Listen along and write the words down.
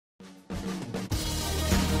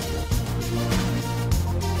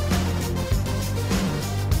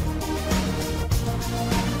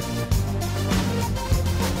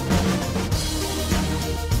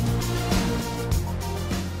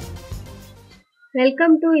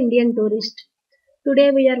Welcome to Indian Tourist.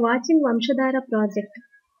 Today we are watching Vamsadhara Project.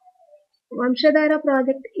 Vamsadhara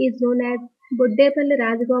Project is known as Boddepalli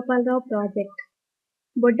Rajagopala Rao Project.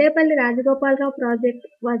 Boddepalli Rajagopala Rao Project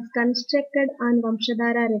was constructed on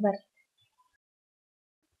Vamsadhara River.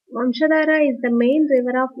 Vamsadhara is the main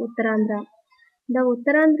river of Uttarandhra. The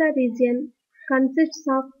Uttarandhra region consists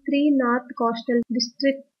of three north coastal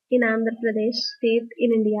districts in Andhra Pradesh state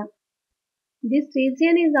in India. This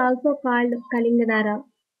region is also called Kalingandhra.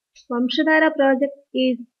 Vamsadhara project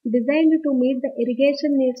is designed to meet the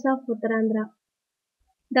irrigation needs of Uttarandhra.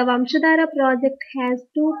 The Vamsadhara project has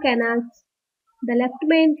two canals. The left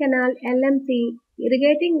main canal LMC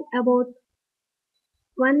irrigating about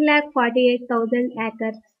 1,48,000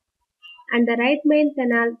 acres and the right main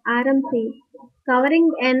canal RMC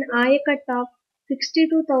covering an ayacut of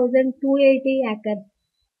 62,280 acres.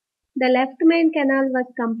 The left main canal was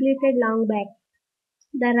completed long back.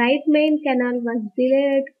 The right main canal was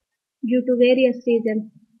delayed due to various reasons.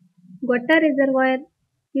 Gara Reservoir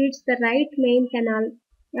feeds the right main canal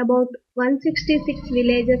about 166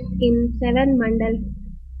 villages in 7 mandals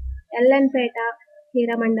Peta,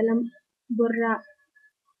 Hiramandalam, Burja,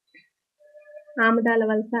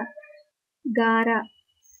 Amadalavalasa, Gara,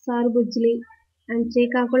 Sarubujjili and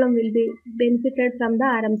Srikakulam will be benefited from the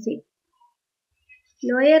RMC.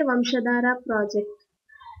 Lower Vamsadhara Project.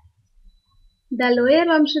 The Lower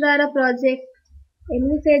Vamsadhara Project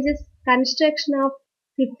envisages construction of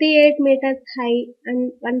 58 meters high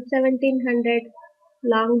and 1700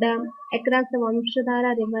 long dam across the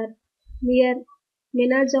Vamsadhara River near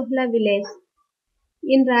Minajohla village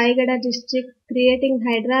in Rayagada district, creating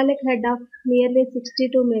hydraulic head of nearly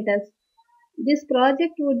 62 meters. This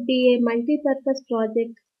project would be a multi-purpose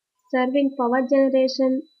project serving power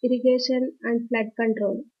generation, irrigation and flood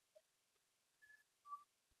control.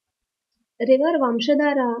 River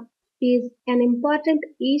Vamsadhara is an important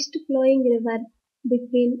east-flowing river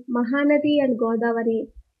between Mahanadi and Godavari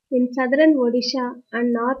in southern Odisha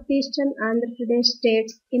and northeastern Andhra Pradesh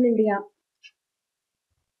states in India.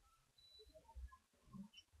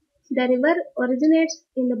 The river originates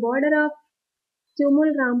in the border of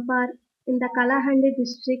Tumul Rampar in the Kalahandi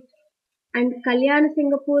district and Kalyan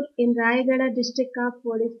Singapore in Rayagada district of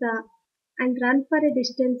Odisha and runs for a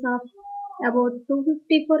distance of about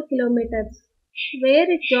 254 kilometers, where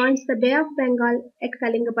it joins the Bay of Bengal at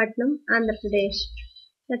Kalingandhra, Andhra Pradesh.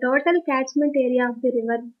 The total catchment area of the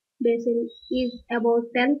river basin is about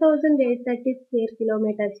 10,830 square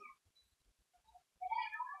kilometers.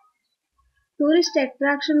 Tourist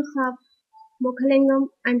attractions of Mukhalingam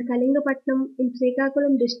and Kalingapatnam in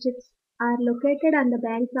Srikakulam districts are located on the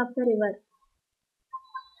banks of the river.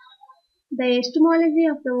 The etymology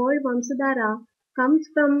of the word Vamsadhara comes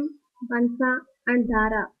from Vansa and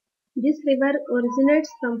Dhara. This river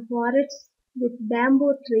originates from forests with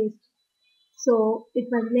bamboo trees, so it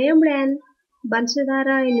was named as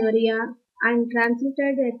Vamsadhara in Oriya and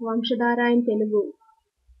translated as Vamsadhara in Telugu.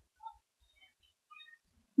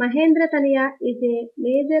 Mahendrataniya is a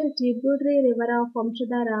major tributary river of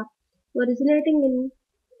Vamsadhara originating in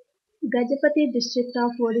Gajapati district of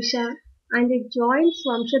Odisha and it joins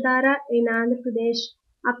Vamsadhara in Andhra Pradesh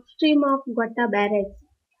upstream of Gotta barrage.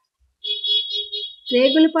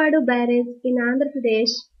 Regulpadu barrage in Andhra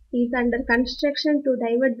Pradesh is under construction to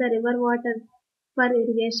divert the river water for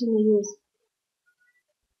irrigation use.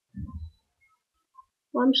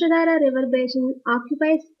 Vamsadhara river basin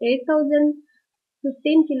occupies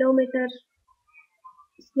 8,015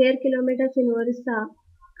 square kilometers in Orissa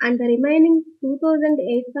and the remaining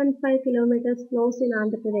 2,815 kilometers flows in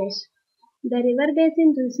Andhra Pradesh. The river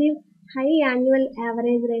basin receives high annual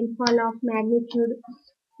average rainfall of magnitude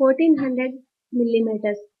 1400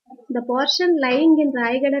 millimeters. The portion lying in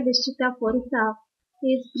Rayagada district of Orissa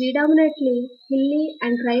is predominantly hilly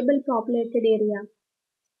and tribal populated area.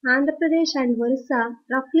 Andhra Pradesh and Orissa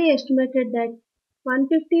roughly estimated that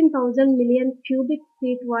 115,000 million cubic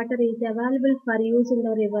feet water is available for use in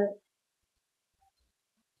the river.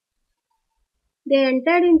 They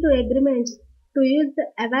entered into agreements to use the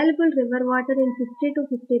available river water in 50 to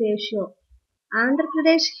 50 ratio. Andhra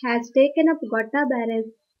Pradesh has taken up Gotta barrage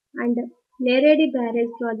and Neredi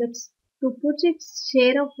barrage projects to put its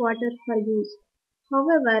share of water for use.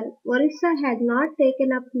 However, Orissa has not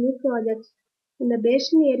taken up new projects in the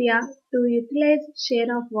basin area to utilize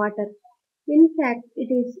share of water. In fact,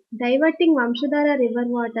 it is diverting Vamsadhara river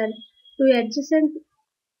water to adjacent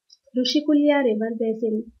Rushikulya river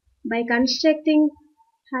basin by constructing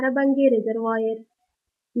Harabangi Reservoir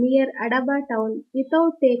near Adaba town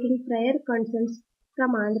without taking prior consents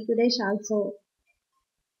from Andhra Pradesh also.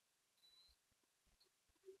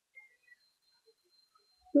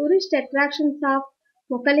 Tourist attractions of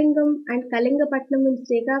Mokalingam and Kalingapatnam in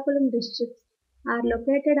Srikakulam districts are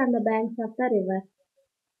located on the banks of the river.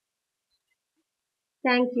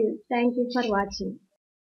 Thank you. Thank you for watching.